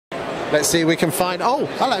Let's see if we can find... Oh,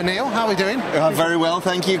 hello Neil, how are we doing? Very well,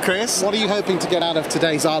 thank you, Chris. What are you hoping to get out of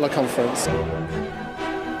today's ARLA conference?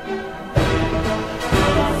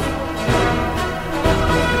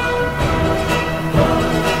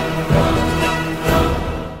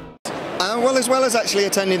 Well, as well as actually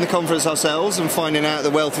attending the conference ourselves and finding out the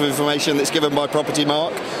wealth of information that's given by Property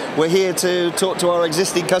Mark, we're here to talk to our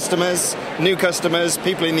existing customers, new customers,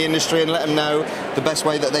 people in the industry, and let them know the best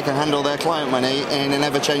way that they can handle their client money in an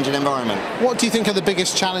ever-changing environment. What do you think are the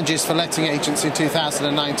biggest challenges for letting agents in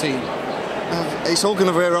 2019? It's all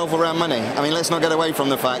going to revolve around money. I mean, let's not get away from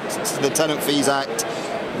the fact the Tenant Fees Act,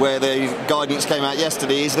 where the guidance came out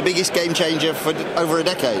yesterday, is the biggest game changer for over a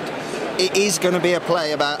decade. It is going to be a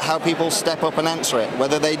play about how people step up and answer it,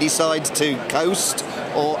 whether they decide to coast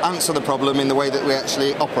or answer the problem in the way that we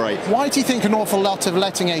actually operate. Why do you think an awful lot of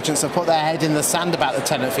letting agents have put their head in the sand about the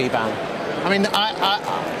tenant fee ban? I mean,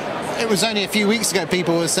 it was only a few weeks ago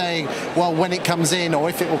people were saying, well, when it comes in or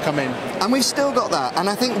if it will come in. And we've still got that. And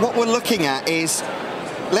I think what we're looking at is,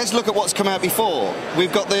 let's look at what's come out before.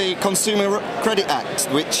 We've got the Consumer Credit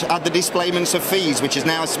Act, which had the displayments of fees, which is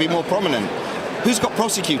now has to be more prominent. Who's got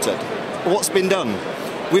prosecuted? What's been done?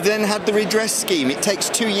 We've then had the redress scheme. It takes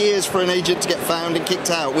 2 years for an agent to get found and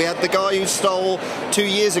kicked out. We had the guy who stole 2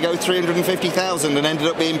 years ago 350,000 and ended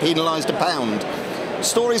up being penalised £1.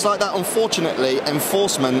 Stories like that, unfortunately,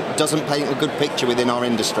 enforcement doesn't paint a good picture within our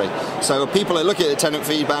industry. So people are looking at the tenant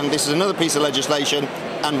fee ban, this is another piece of legislation,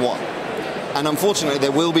 and what? And unfortunately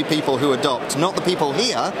there will be people who adopt, not the people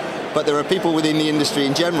here, but there are people within the industry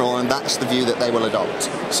in general, and that's the view that they will adopt.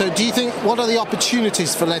 So do you think, what are the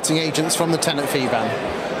opportunities for letting agents from the tenant fee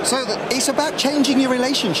ban? So it's about changing your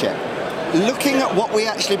relationship. Looking at what we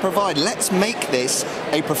actually provide. Let's make this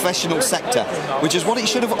a professional sector, which is what it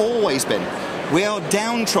should have always been. We are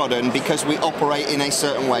downtrodden because we operate in a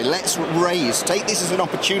certain way. Let's take this as an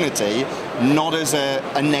opportunity, not as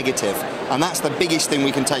a negative. And that's the biggest thing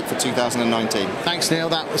we can take for 2019. Thanks, Neil.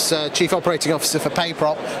 That was Chief Operating Officer for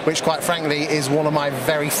PAYPROP, which quite frankly is one of my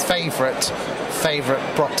very favourite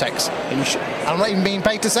prop techs. I'm not even being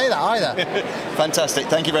paid to say that either. Fantastic.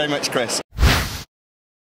 Thank you very much, Chris.